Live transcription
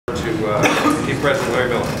to Team President Larry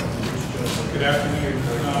Miller. Good afternoon.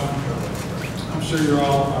 I'm sure you're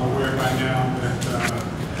all aware by now that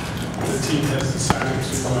the team has decided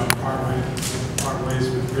to part ways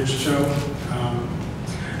with Rich Cho.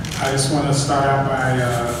 I just want to start out by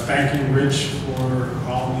thanking Rich for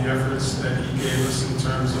all the efforts that he gave us in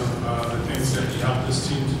terms of the things that he helped this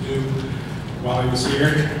team to do while he was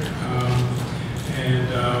here.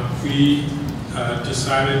 We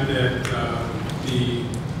decided that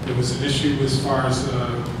there was an issue as far as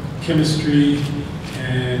chemistry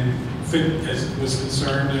and fit as was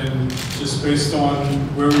concerned, and just based on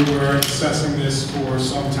where we were assessing this for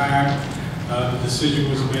some time, the decision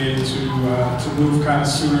was made to move kind of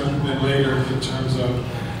sooner than later in terms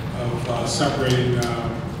of separating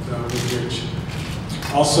with Rich.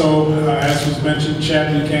 Also, as was mentioned,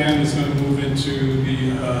 Chad Buchanan is going to move into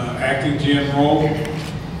the acting GM role,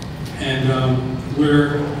 and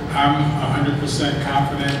I'm 100%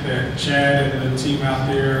 confident that Chad and the team out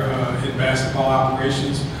there in basketball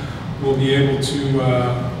operations will be able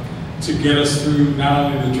to get us through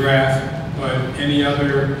not only the draft, but any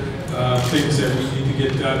other things that we need to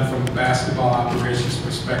get done from a basketball operations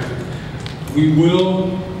perspective. We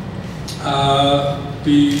will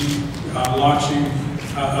be launching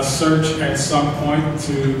a search at some point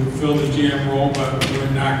to fill the GM role, but we're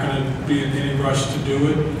not going to be in any rush to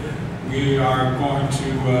do it. We are going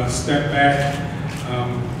to step back,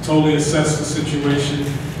 totally assess the situation,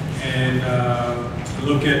 and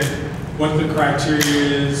look at what the criteria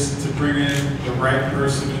is to bring in the right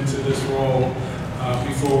person into this role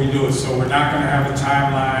before we do it. So we're not going to have a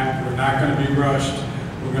timeline. We're not going to be rushed.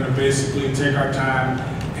 We're going to basically take our time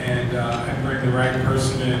and bring the right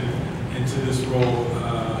person into this role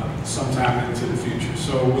sometime into the future.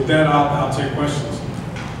 So with that, I'll take questions.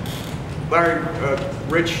 Larry,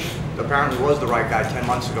 Rich apparently was the right guy 10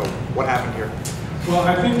 months ago. What happened here? Well,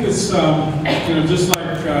 I think it's, just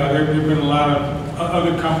like there have been a lot of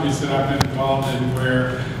other companies that I've been involved in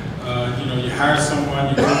where, you hire someone,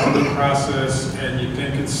 you go through the process, and you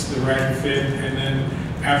think it's the right fit, and then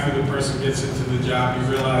after the person gets into the job, you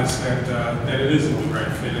realize that it isn't the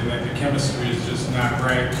right fit, and that the chemistry is just not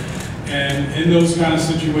right. And in those kind of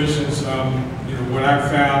situations, what I've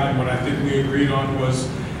found and what I think we agreed on was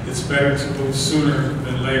it's better to move sooner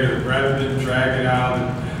than later, rather than drag it out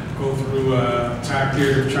and go through a time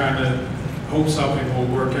period of trying to hope something will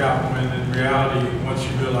work out, when in reality, once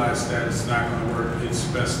you realize that it's not going to work, it's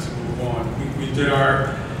best to move on. We did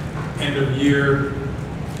our end of year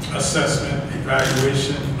assessment,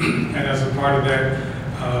 evaluation, and as a part of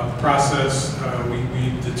that process, we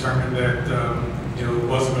determined that it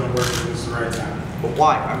wasn't going to work, it was the right time. But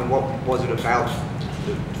why? I mean, what was it about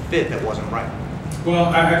the fit that wasn't right? Well,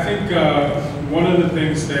 I think one of the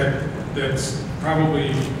things that's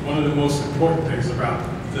probably one of the most important things about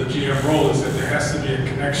the GM role is that there has to be a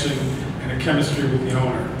connection and a chemistry with the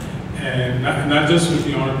owner. And not just with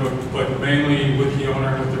the owner, but mainly with the owner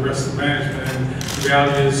and with the rest of management. And the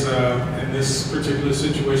reality is, in this particular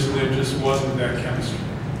situation, there just wasn't that chemistry.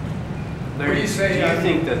 Larry, do you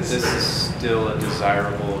think that this is still a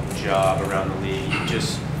desirable job around the league? You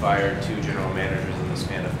just fired 2 general managers in the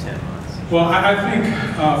span of 10 months. Well, I think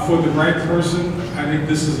for the right person, I think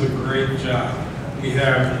this is a great job. We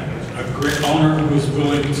have a great owner who is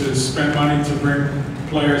willing to spend money to bring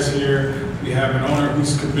players here. We have an owner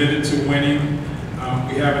who's committed to winning.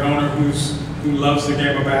 We have an owner who loves the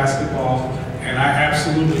game of basketball. And I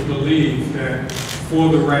absolutely believe that for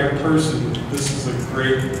the right person, this is a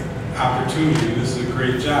great opportunity. This is a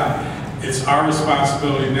great job. It's our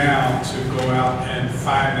responsibility now to go out and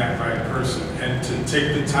find that right person and to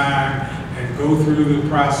take the time and go through the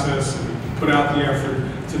process and put out the effort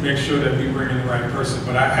to make sure that we bring in the right person.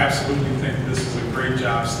 But I absolutely think this is a great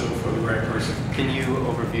job still for the right person. Can you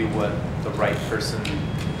overview what the right person,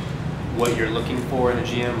 what you're looking for in a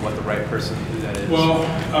GM, what the right person, who that is? Well,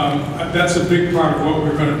 that's a big part of what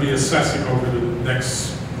we're going to be assessing over the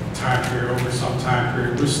next time period, over some time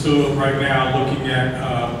period. We're still right now looking at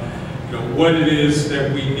what it is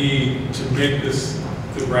that we need to make this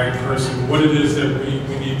the right person, what it is that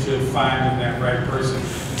we need to find in that right person.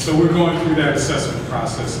 And so we're going through that assessment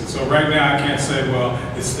process. And so right now I can't say, well,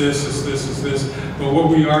 it's this, it's this, it's this. But what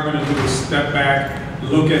we are going to do is step back,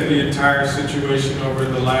 look at the entire situation over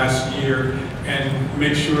the last year, and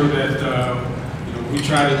make sure that we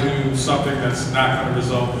try to do something that's not going to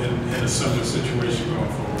result in a similar situation going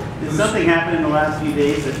forward. Did something happen in the last few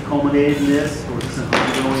days that culminated in this, or some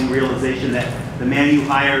ongoing realization that the man you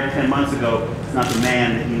hired 10 months ago is not the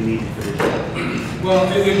man that you needed for this job? Well,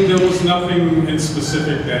 there was nothing in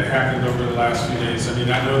specific that happened over the last few days. I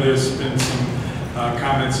mean, I know there's been some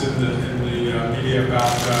comments in the media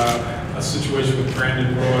about a situation with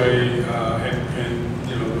Brandon Roy and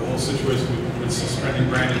you know, the whole situation with suspending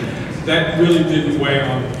Brandon. That really didn't weigh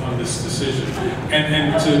on this decision.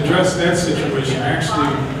 And to address that situation,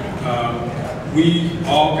 actually, we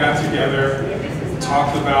all got together,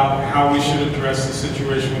 talked about how we should address the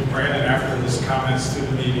situation with Brandon after his comments to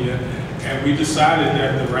the media, and we decided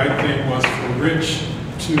that the right thing was for Rich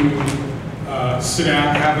to sit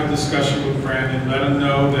down, have a discussion with Brandon, let him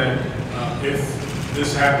know that if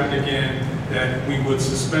this happened again, that we would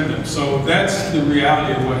suspend him. So that's the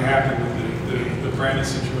reality of what happened with the Brandon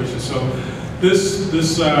situation. So that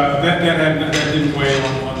didn't weigh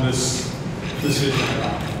on this decision at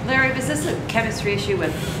all. Larry, was this a chemistry issue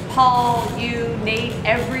with Paul, you, Nate,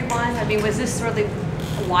 everyone? I mean, was this really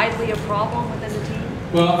widely a problem within the team?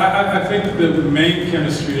 Well, I think the main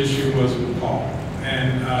chemistry issue was with Paul.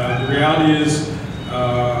 And the reality is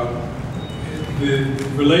the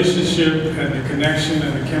relationship and the connection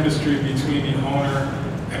and the chemistry between the owner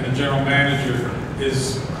and the general manager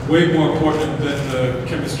is way more important than the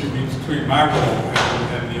chemistry between my role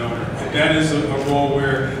and the owner. And that is a role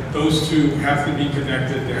where those two have to be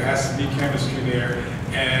connected. There has to be chemistry there.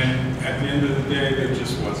 And at the end of the day, there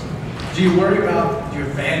just wasn't. Do you worry about your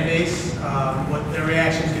fan base, what their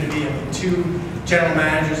reaction is going to be? I mean, 2 general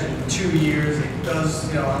managers in 2 years. It does,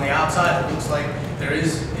 you know, on the outside, it looks like there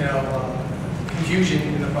is, you know, confusion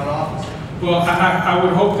in the front office. Well, I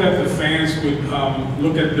would hope that the fans would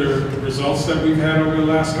look at the results that we've had over the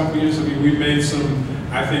last couple of years. I mean, we've made some,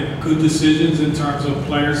 I think, good decisions in terms of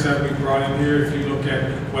players that we brought in here. If you look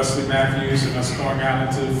at Wesley Matthews and us going out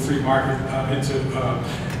into free market, into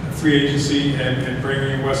free agency and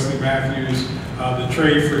bringing in Wesley Matthews, the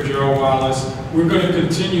trade for Gerald Wallace, we're going to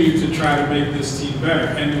continue to try to make this team better.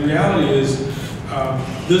 And the reality is,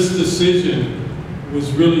 this decision was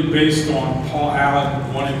really based on Paul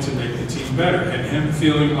Allen wanting to make the team better and him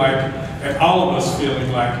feeling like, and all of us feeling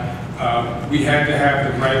like, we had to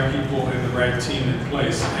have the right people and the right team in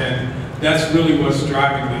place. And that's really what's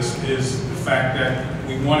driving this, is the fact that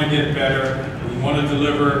we want to get better, we want to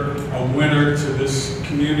deliver a winner to this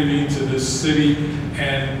community, to this city,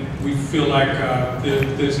 and we feel like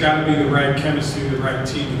there's got to be the right chemistry, the right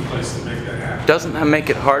team in place to make that happen. Doesn't that make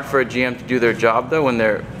it hard for a GM to do their job though, when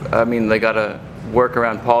they're, I mean, they got to work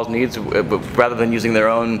around Paul's needs rather than using their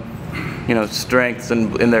own, you know, strengths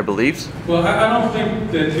and in their beliefs? Well, I don't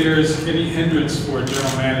think that there's any hindrance for a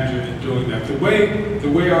general manager in doing that. The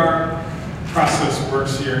way our process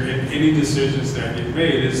works here in any decisions that get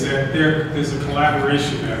made is that there's a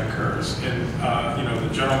collaboration that occurs, and you know,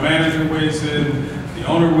 the general manager weighs in, the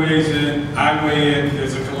owner weighs in, I weigh in.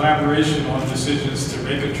 There's a collaboration on decisions to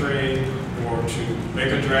make a trade or to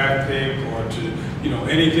make a draft pick or to, you know,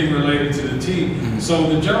 anything related to the team. Mm-hmm. So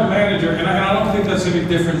the general manager, and I don't think that's any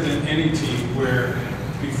different than any team, where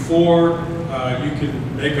before you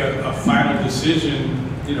can make a final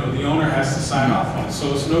decision, you know, the owner has to sign off on it.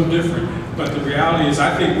 So it's no different. But the reality is,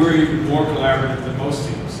 I think we're even more collaborative than most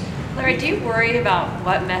teams. Larry, do you worry about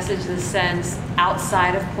what message this sends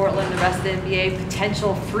outside of Portland, the rest of the NBA,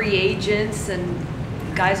 potential free agents and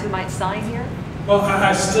guys who might sign here? Well,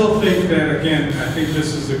 I still think that, again, I think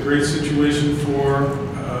this is a great situation for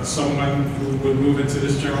someone who would move into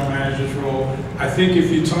this general manager's role. I think if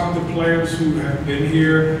you talk to players who have been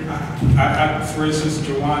here, for instance,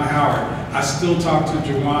 Juwan Howard, I still talk to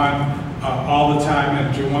Juwan all the time,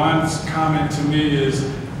 and Juwan's comment to me is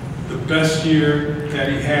the best year that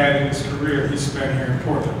he had in his career he spent here in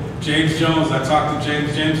Portland. James Jones, I talked to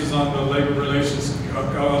James. James is on the labor relations,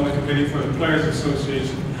 on the committee for the Players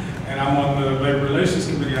Association, and I'm on the labor relations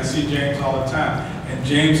committee. I see James all the time, and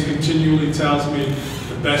James continually tells me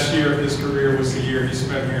the best year of his career was the year he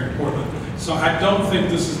spent here in Portland. So I don't think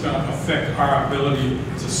this is going to affect our ability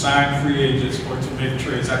to sign free agents or to make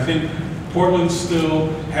trades. I think Portland still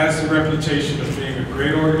has the reputation of being a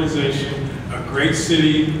great organization, a great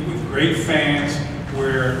city with great fans,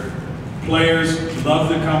 where players love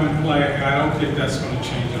to come and play, and I don't think that's going to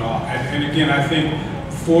change at all. And again, I think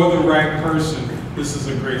for the right person, this is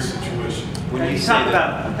a great situation. When you talk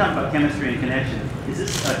about chemistry and connection, is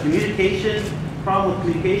this a communication problem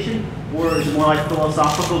with communication, or is it more like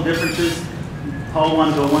philosophical differences? Paul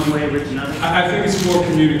wanted to go one way, Rich another? I think it's more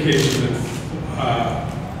communication than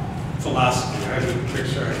philosophy. I have to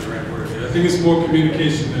make sure I have the right word here. I think it's more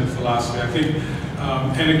communication than philosophy. I think,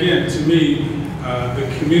 and again, to me,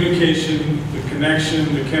 the communication, the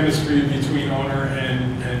connection, the chemistry between owner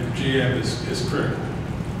and GM is critical.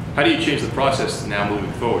 How do you change the process now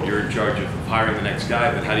moving forward? You're in charge of hiring the next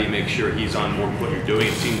guy, but how do you make sure he's on board with what you're doing?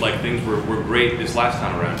 It seemed like things were great this last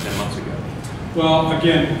time around, 10 months ago. Well,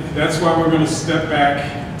 again, that's why we're going to step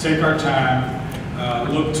back, take our time,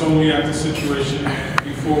 look totally at the situation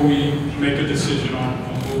before we make a decision on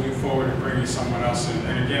moving forward and bringing someone else in.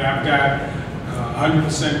 And again, I've got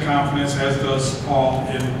 100% confidence, as does Paul,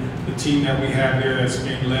 in the team that we have there that's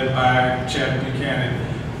being led by Chad Buchanan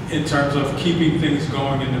in terms of keeping things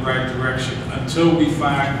going in the right direction until we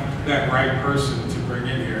find that right person to bring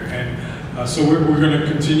in here. And so we're going to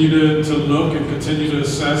continue to look and continue to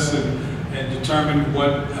assess and determine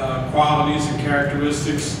what qualities and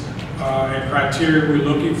characteristics and criteria we're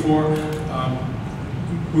looking for.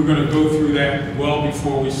 We're going to go through that well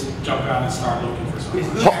before we jump out and start looking for something.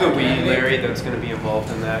 Is this the we, Larry, that's going to be involved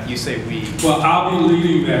in that? You say we. Well, I'll be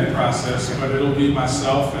leading that process, but it'll be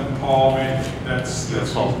myself and Paul May.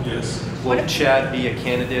 That's Paul. Yes. Will Chad be a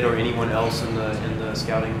candidate or anyone else in the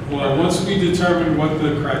scouting? Well, once we determine what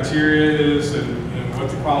the criteria is and what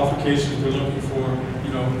the qualifications we're looking for,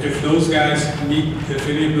 you know, if those guys meet, if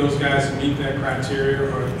any of those guys meet that criteria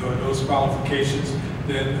or those qualifications,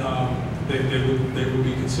 then they will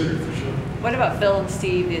be considered for sure. What about Phil and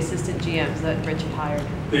Steve, the assistant GMs that Rich had hired?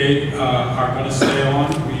 They are going to stay on.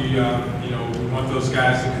 We want those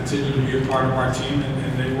guys to continue to be a part of our team,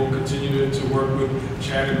 and they will continue to work with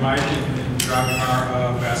Chad and Mike in driving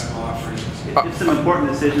our basketball operations. There's some important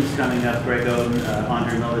decisions coming up, Greg Oden,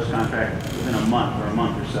 Andre Miller's contract within a month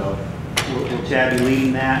or so. Will Chad be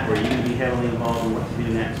leading that, or are you going to be heavily involved in what to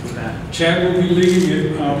do next with that? Chad will be leading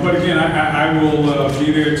it, but again, I will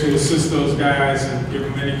be there to assist those guys and give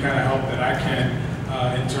them any kind of help that I can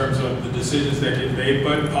in terms of the decisions that get made,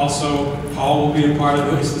 but also Paul will be a part of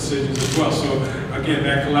those decisions as well. So again,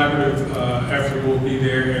 that collaborative effort will be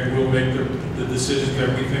there, and we'll make the decisions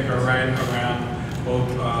that we think are right around both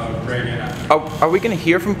Greg and I. Are we going to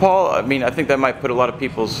hear from Paul? I mean, I think that might put a lot of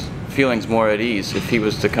people's feelings more at ease if he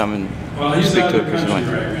was to come and he's speak out to of a the country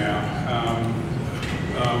person. right now.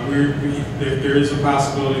 There is a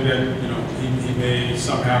possibility that he may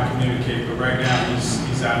somehow communicate, but right now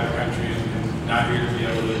he's out of the country and not here to be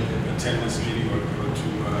able to attend this meeting or to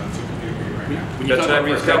communicate right now. That's that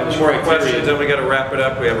means a couple more questions, then we got to wrap it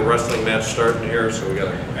up. We have a wrestling match starting here, so we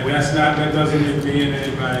got to. And that doesn't mean me and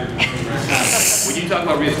anybody. When you talk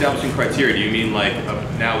about reestablishing criteria, do you mean like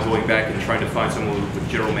now going back and trying to find someone with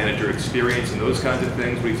general manager experience and those kinds of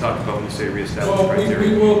things? What do you talk about when you say reestablish criteria?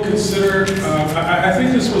 We will consider, I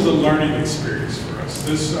think this was a learning experience for us.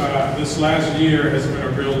 This last year has been a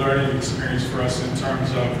real learning experience for us in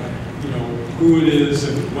terms of, who it is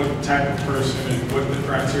and what type of person and what the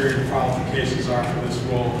criteria and qualifications are for this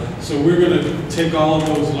role. So we're going to take all of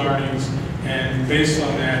those learnings, and based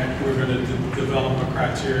on that, we're going to develop a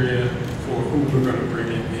criteria for who we're going to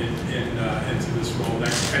bring into this role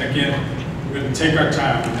next. And again, we're going to take our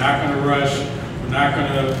time. We're not going to rush. We're not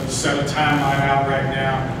going to set a timeline out right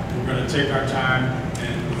now. We're going to take our time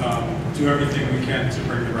and do everything we can to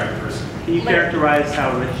bring the right person. Can you characterize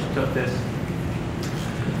how Rich took this?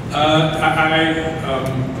 I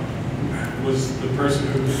was the person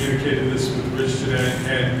who communicated this with Rich today,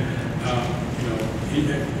 and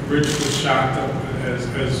Rich was shocked,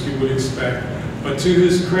 as you would expect. But to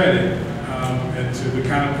his credit, and to the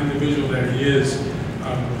kind of individual that he is,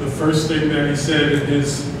 the first thing that he said in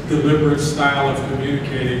his deliberate style of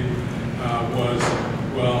communicating was,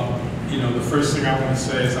 well, the first thing I want to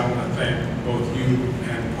say is I want to thank both you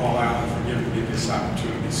and Paul Allen for giving me this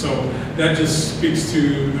opportunity. So that just speaks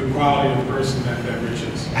to the quality of the person that Rich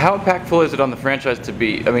is. How impactful is it on the franchise to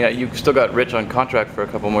be? I mean, you've still got Rich on contract for a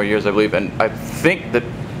couple more years, I believe, and I think that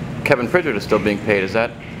Kevin Pritchard is still being paid. Is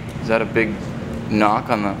that a big knock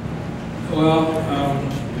on the? Well,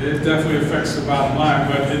 it definitely affects the bottom line,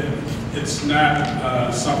 but it's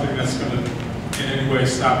not something that's going to in any way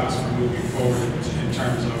stop us from moving forward in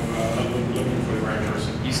terms of looking for the right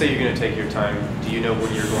person. You say you're going to take your time. Do you know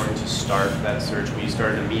when you're going to start that search? Will you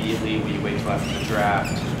start immediately? Will you wait till after the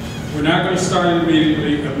draft? We're not going to start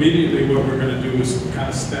immediately. Immediately, what we're going to do is kind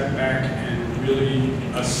of step back and really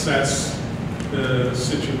assess the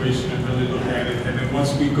situation and really look at it. And then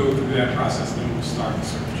once we go through that process, then we'll start the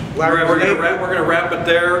search. Larry, we're going to wrap it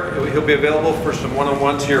there. He'll be available for some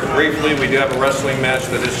one-on-ones here briefly. We do have a wrestling match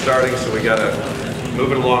that is starting, so we got to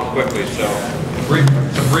move it along quickly. So,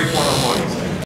 some brief one-on-ones.